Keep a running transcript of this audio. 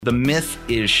The myth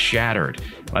is shattered.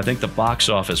 I think the box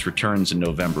office returns in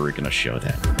November are going to show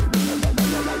that.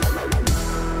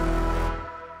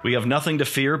 We have nothing to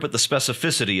fear but the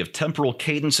specificity of temporal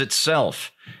cadence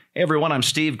itself. Hey everyone, I'm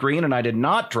Steve Green, and I did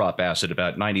not drop acid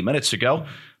about 90 minutes ago.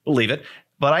 Believe it.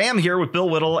 But I am here with Bill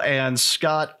Whittle and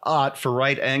Scott Ott for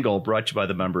Right Angle, brought to you by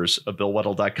the members of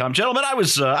BillWhittle.com. Gentlemen, I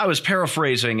was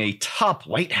paraphrasing a top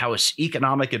White House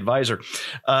economic advisor,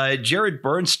 Jared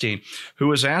Bernstein, who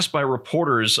was asked by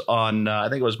reporters on, I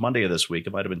think it was Monday of this week,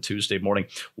 it might have been Tuesday morning,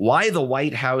 why the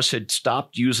White House had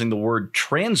stopped using the word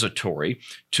transitory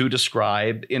to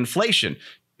describe inflation.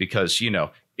 Because, you know,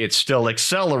 it's still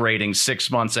accelerating 6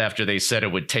 months after they said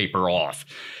it would taper off.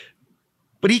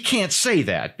 But he can't say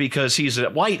that because he's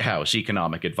a White House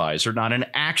economic advisor, not an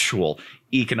actual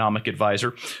economic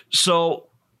advisor. So,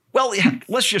 well,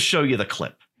 let's just show you the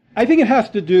clip. I think it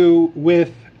has to do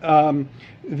with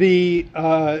the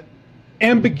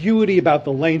ambiguity about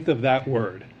the length of that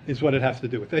word is what it has to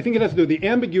do with. I think it has to do with the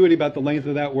ambiguity about the length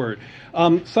of that word.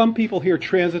 Some people hear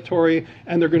transitory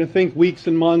and they're going to think weeks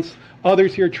and months.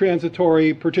 Others hear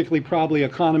transitory, particularly probably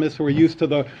economists who are used to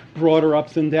the broader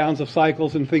ups and downs of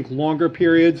cycles and think longer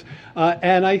periods.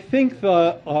 And I think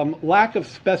the lack of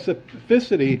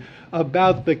specificity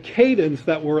about the cadence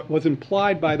that was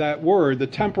implied by that word, the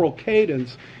temporal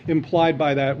cadence implied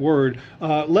by that word,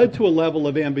 led to a level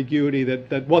of ambiguity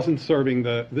that wasn't serving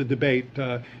the debate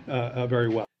very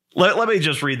well. Let me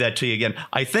just read that to you again.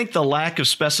 I think the lack of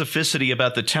specificity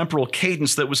about the temporal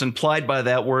cadence that was implied by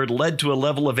that word led to a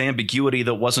level of ambiguity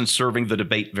that wasn't serving the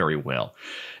debate very well.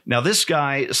 Now, this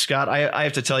guy, Scott, I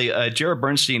have to tell you, Jared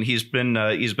Bernstein, he's been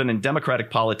in Democratic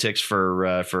politics for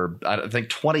I think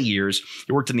 20 years.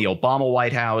 He worked in the Obama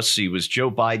White House. He was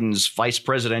Joe Biden's vice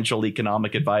presidential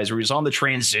economic advisor. He's on the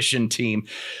transition team.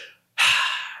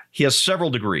 He has several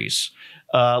degrees.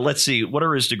 Let's see. What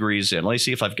are his degrees in? Let me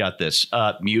see if I've got this.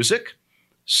 Music,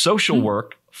 social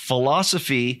work,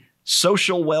 philosophy,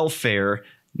 social welfare,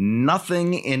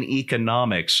 nothing in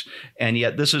economics. And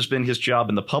yet this has been his job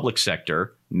in the public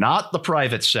sector, not the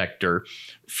private sector,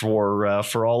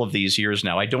 for all of these years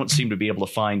now. I don't seem to be able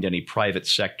to find any private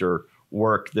sector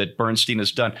work that Bernstein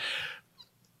has done.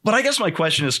 But I guess my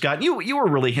question is, Scott, you were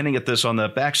really hinting at this on the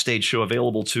Backstage show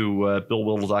available to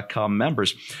BillWhittle.com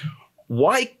members.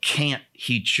 Why can't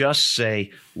he just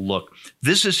say, look,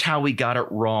 this is how we got it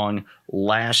wrong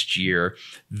last year.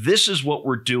 This is what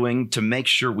we're doing to make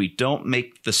sure we don't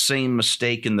make the same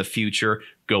mistake in the future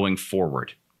going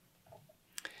forward.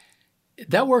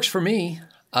 That works for me.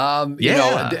 You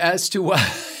know, as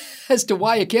to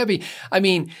why it can't be. I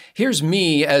mean, here's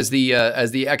me as the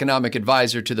economic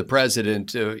advisor to the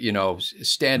president, you know,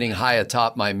 standing high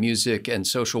atop my music and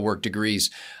social work degrees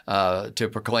to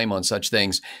proclaim on such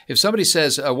things. If somebody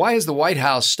says, why has the White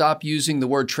House stopped using the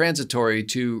word transitory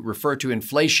to refer to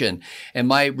inflation? And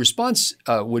my response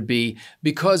would be,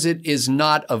 because it is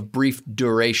not of brief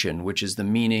duration, which is the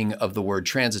meaning of the word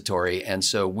transitory. And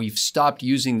so we've stopped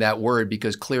using that word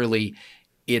because clearly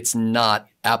it's not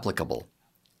applicable.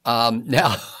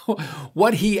 Now,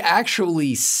 what he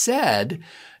actually said,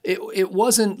 it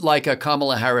wasn't like a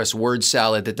Kamala Harris word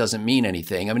salad that doesn't mean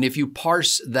anything. I mean, if you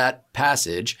parse that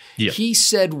passage, he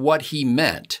said what he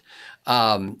meant.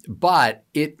 But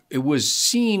it was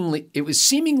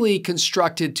seemingly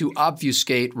constructed to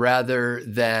obfuscate rather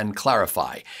than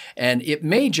clarify. And it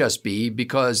may just be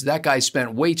because that guy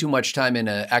spent way too much time in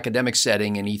an academic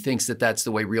setting and he thinks that that's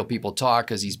the way real people talk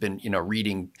because he's been, you know,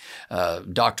 reading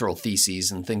doctoral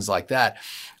theses and things like that.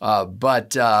 But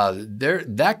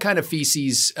that kind of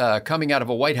feces coming out of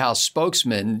a White House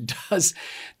spokesman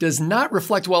does not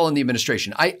reflect well on the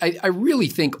administration. I really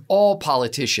think all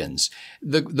politicians,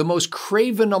 the most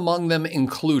craven among them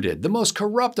included, the most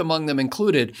corrupt among them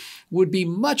included, would be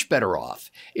much better off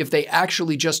if they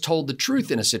actually just told the truth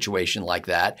in a situation like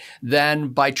that than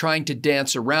by trying to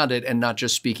dance around it and not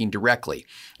just speaking directly.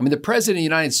 I mean, the president of the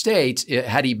United States,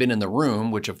 had he been in the room,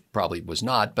 which probably was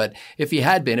not, but if he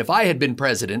had been, if I had been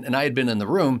president and I had been in the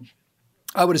room,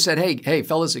 I would have said, hey,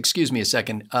 fellas, excuse me a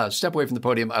second. Step away from the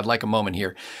podium. I'd like a moment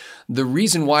here. The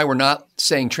reason why we're not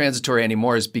saying transitory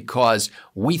anymore is because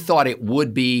we thought it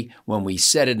would be when we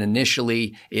said it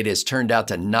initially. It has turned out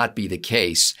to not be the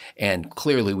case, and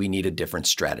clearly we need a different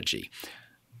strategy.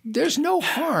 There's no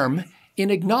harm in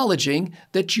acknowledging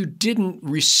that you didn't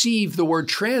receive the word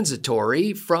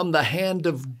transitory from the hand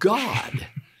of God.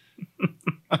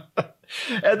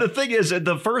 And the thing is,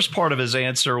 the first part of his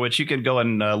answer, which you can go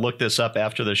and look this up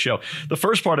after the show, the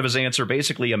first part of his answer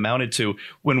basically amounted to,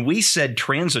 when we said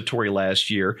transitory last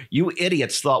year, you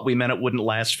idiots thought we meant it wouldn't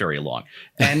last very long.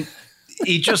 And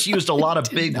he just used a lot of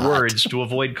big words to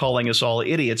avoid calling us all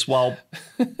idiots while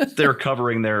they're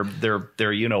covering their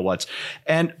you-know-whats.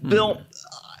 And Bill,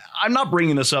 I'm not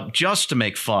bringing this up just to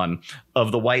make fun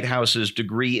of the White House's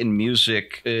degree in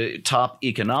music top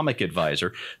economic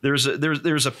advisor. There's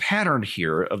a pattern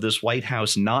here of this White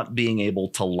House not being able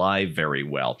to lie very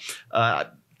well.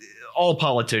 All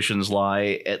politicians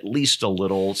lie at least a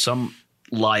little. Some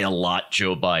lie a lot,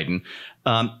 Joe Biden.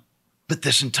 But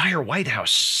this entire White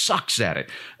House sucks at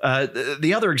it.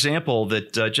 The other example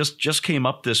that just came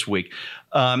up this week,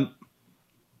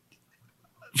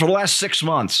 for the last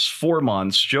 4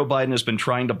 months, Joe Biden has been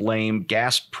trying to blame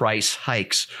gas price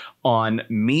hikes on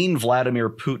mean Vladimir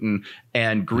Putin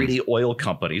and greedy oil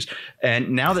companies.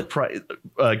 And now that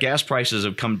gas prices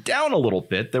have come down a little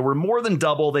bit, they were more than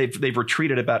double. They've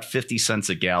retreated about 50 cents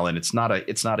a gallon. It's not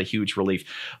a huge relief.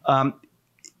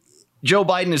 Joe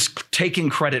Biden is taking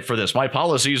credit for this. My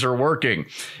policies are working,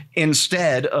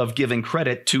 instead of giving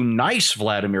credit to nice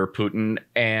Vladimir Putin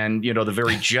and, the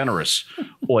very generous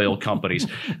oil companies.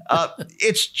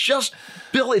 It's just,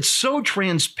 Bill, it's so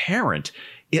transparent.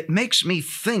 It makes me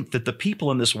think that the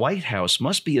people in this White House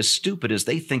must be as stupid as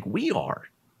they think we are.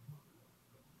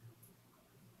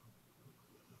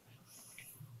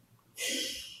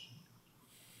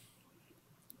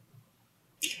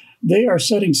 They are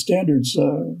setting standards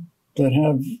that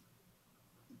have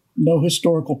no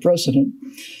historical precedent.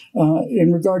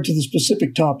 In regard to the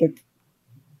specific topic,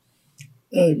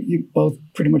 you both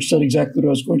pretty much said exactly what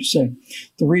I was going to say.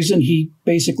 The reason he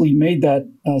basically made that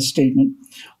statement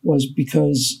was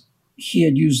because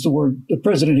the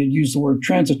president had used the word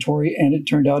transitory, and it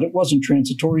turned out it wasn't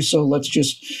transitory. So let's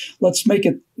make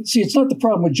it, see, it's not the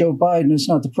problem with Joe Biden. It's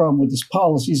not the problem with his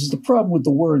policies. It's the problem with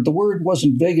the word. The word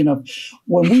wasn't vague enough.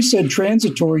 When we said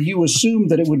transitory, you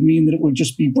assumed that it would mean that it would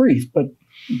just be brief, but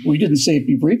we didn't say it'd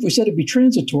be brief. We said it'd be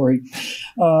transitory.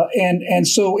 And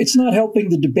so it's not helping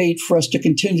the debate for us to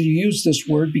continue to use this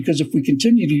word, because if we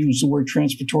continue to use the word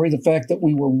transitory, the fact that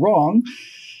we were wrong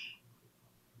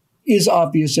is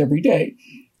obvious every day.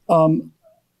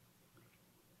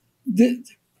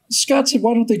 Scott said,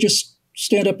 why don't they just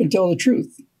stand up and tell the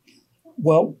truth?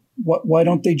 Well, why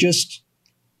don't they just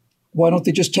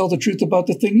tell the truth about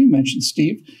the thing you mentioned,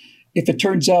 Steve? If it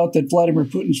turns out that Vladimir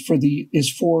Putin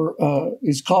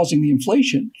is causing the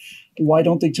inflation, why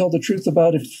don't they tell the truth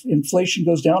about if inflation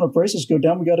goes down or prices go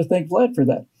down? We got to thank Vlad for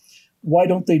that. Why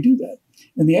don't they do that?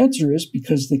 And the answer is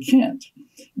because they can't.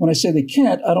 When I say they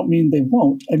can't, I don't mean they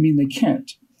won't. I mean they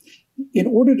can't. In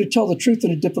order to tell the truth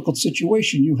in a difficult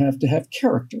situation, you have to have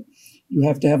character. You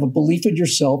have to have a belief in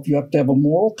yourself. You have to have a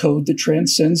moral code that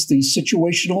transcends the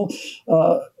situational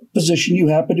position you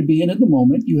happen to be in the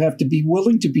moment. You have to be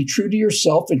willing to be true to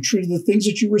yourself and true to the things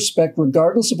that you respect,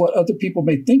 regardless of what other people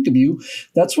may think of you.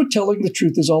 That's what telling the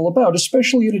truth is all about,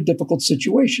 especially in a difficult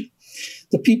situation.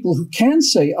 The people who can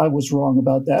say I was wrong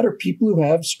about that are people who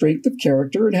have strength of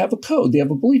character and have a code. They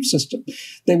have a belief system.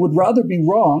 They would rather be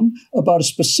wrong about a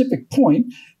specific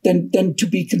point than to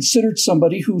be considered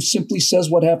somebody who simply says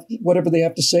whatever they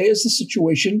have to say as the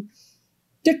situation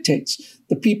dictates.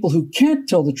 The people who can't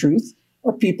tell the truth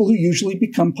are people who usually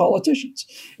become politicians.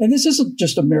 And this isn't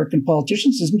just American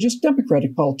politicians. This isn't just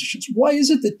Democratic politicians. Why is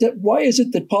it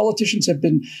that politicians have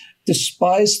been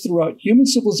despised throughout human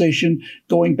civilization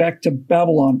going back to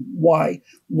Babylon? Why?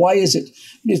 Why is it?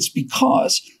 It's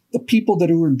because the people that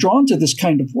are drawn to this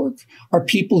kind of work are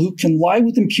people who can lie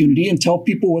with impunity and tell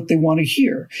people what they want to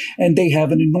hear. And they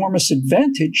have an enormous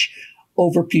advantage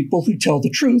over people who tell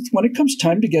the truth when it comes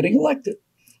time to getting elected,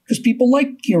 because people like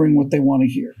hearing what they want to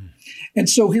hear. And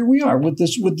so here we are with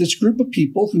this group of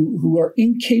people who are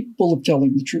incapable of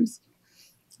telling the truth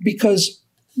because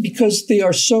they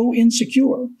are so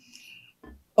insecure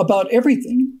about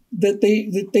everything that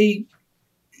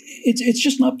it's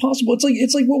just not possible.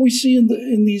 It's like what we see in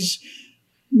these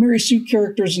Mary Sue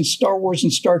characters in Star Wars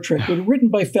and Star Trek. They're written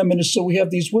by feminists, so we have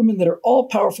these women that are all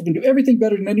powerful, can do everything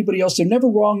better than anybody else. They're never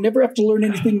wrong, never have to learn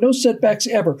anything, no setbacks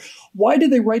ever. Why do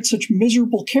they write such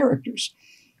miserable characters?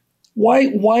 Why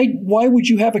would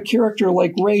you have a character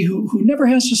like Rey who never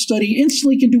has to study,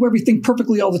 instantly can do everything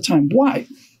perfectly all the time? Why?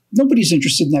 Nobody's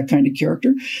interested in that kind of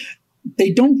character.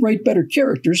 They don't write better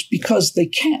characters because they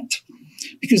can't.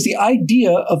 Because the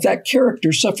idea of that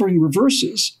character suffering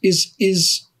reverses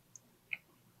is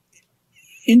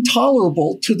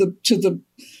intolerable to the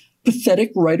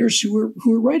pathetic writers who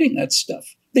are writing that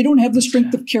stuff. They don't have the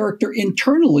strength of character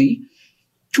internally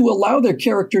to allow their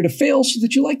character to fail so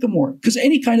that you like them more. Because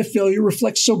any kind of failure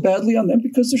reflects so badly on them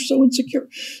because they're so insecure.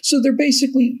 So they're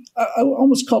basically, I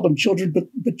almost call them children,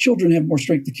 but children have more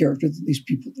strength of character than these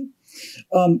people do.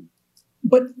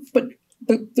 But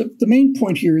the main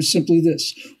point here is simply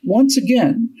this. Once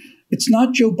again, it's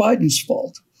not Joe Biden's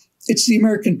fault. It's the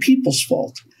American people's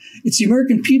fault. It's the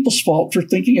American people's fault for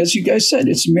thinking, as you guys said,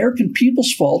 it's American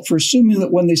people's fault for assuming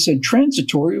that when they said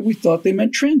transitory, we thought they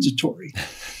meant transitory.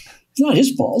 It's not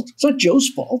his fault. It's not Joe's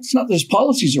fault. It's not that his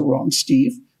policies are wrong,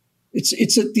 Steve.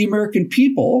 It's that the American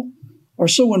people are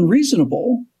so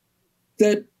unreasonable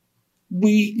that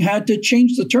we had to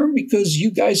change the term because you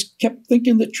guys kept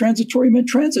thinking that transitory meant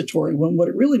transitory, when what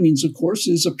it really means, of course,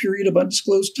 is a period of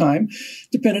undisclosed time,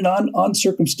 dependent on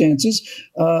circumstances,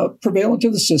 prevalent to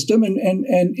the system and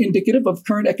indicative of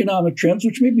current economic trends,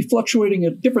 which may be fluctuating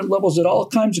at different levels at all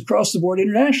times across the board.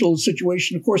 International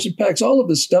situation, of course, impacts all of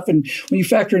this stuff. And when you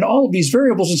factor in all of these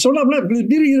variables and so on,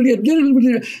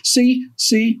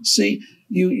 see,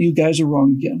 you guys are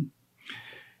wrong again.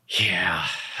 Yeah.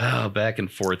 Oh, back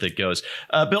and forth it goes.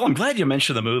 Bill, I'm glad you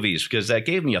mentioned the movies because that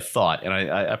gave me a thought, and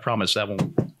I promise that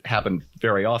won't happen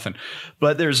very often.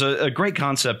 But there's a great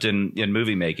concept in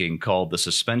movie making called the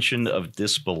suspension of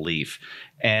disbelief.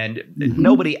 And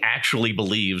nobody actually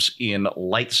believes in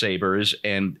lightsabers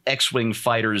and X-Wing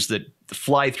fighters that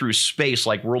fly through space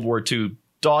like World War II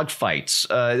dogfights.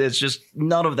 It's just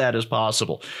none of that is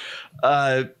possible.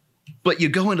 But you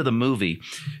go into the movie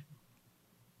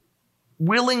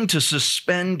willing to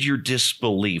suspend your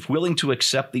disbelief, willing to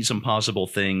accept these impossible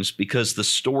things because the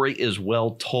story is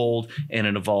well told and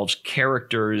it involves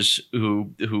characters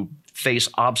who face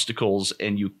obstacles,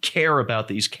 and you care about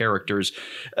these characters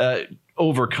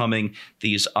overcoming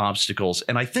these obstacles.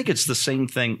 And I think it's the same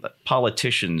thing that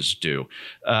politicians do.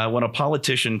 When a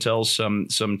politician tells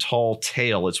some tall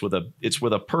tale, it's with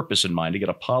a purpose in mind, to get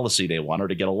a policy they want or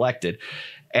to get elected.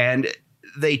 And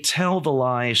they tell the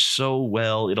lie so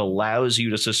well, it allows you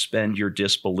to suspend your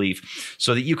disbelief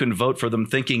so that you can vote for them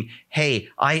thinking, hey,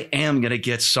 I am going to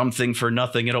get something for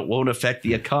nothing and it won't affect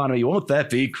the economy. Won't that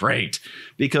be great?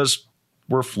 Because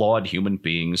we're flawed human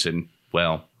beings and,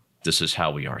 well, this is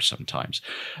how we are sometimes.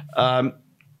 And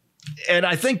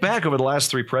I think back over the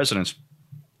last three presidents,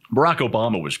 Barack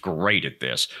Obama was great at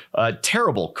this.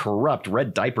 Terrible, corrupt,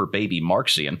 red diaper baby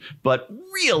Marxian, but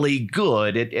really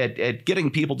good at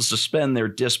getting people to suspend their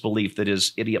disbelief that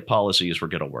his idiot policies were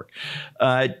going to work.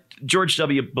 George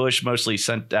W. Bush mostly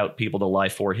sent out people to lie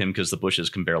for him because the Bushes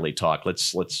can barely talk.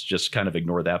 Let's just kind of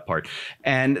ignore that part.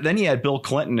 And then you had Bill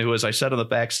Clinton, who, as I said on the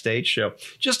Backstage show,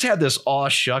 just had this aw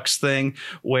shucks thing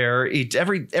where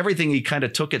everything he kind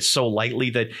of took it so lightly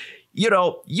that, you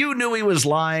know, you knew he was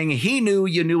lying. He knew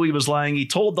you knew he was lying. He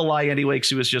told the lie anyway because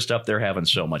he was just up there having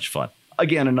so much fun.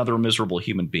 Again, another miserable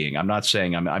human being. I'm not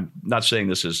saying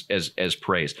this as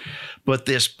praise, but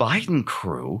this Biden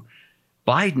crew,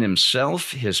 Biden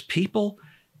himself, his people,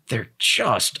 they're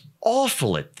just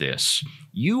awful at this.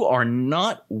 You are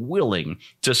not willing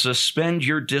to suspend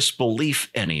your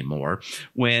disbelief anymore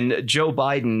when Joe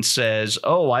Biden says,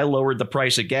 oh, I lowered the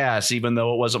price of gas, even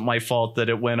though it wasn't my fault that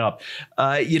it went up.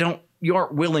 You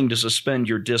aren't willing to suspend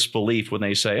your disbelief when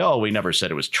they say, oh, we never said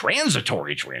it was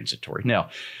transitory. No.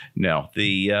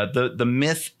 The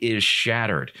myth is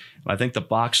shattered. I think the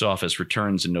box office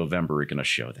returns in November are going to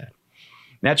show that.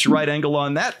 That's your right angle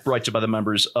on that, brought to you by the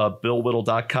members of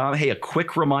BillWhittle.com. Hey, a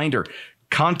quick reminder.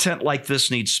 Content like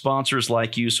this needs sponsors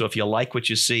like you. So if you like what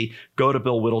you see, go to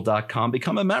BillWhittle.com,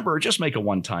 become a member, or just make a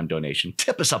one-time donation.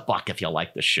 Tip us $1 if you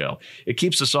like the show. It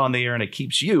keeps us on the air and it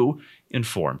keeps you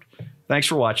informed. Thanks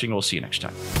for watching. We'll see you next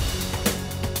time.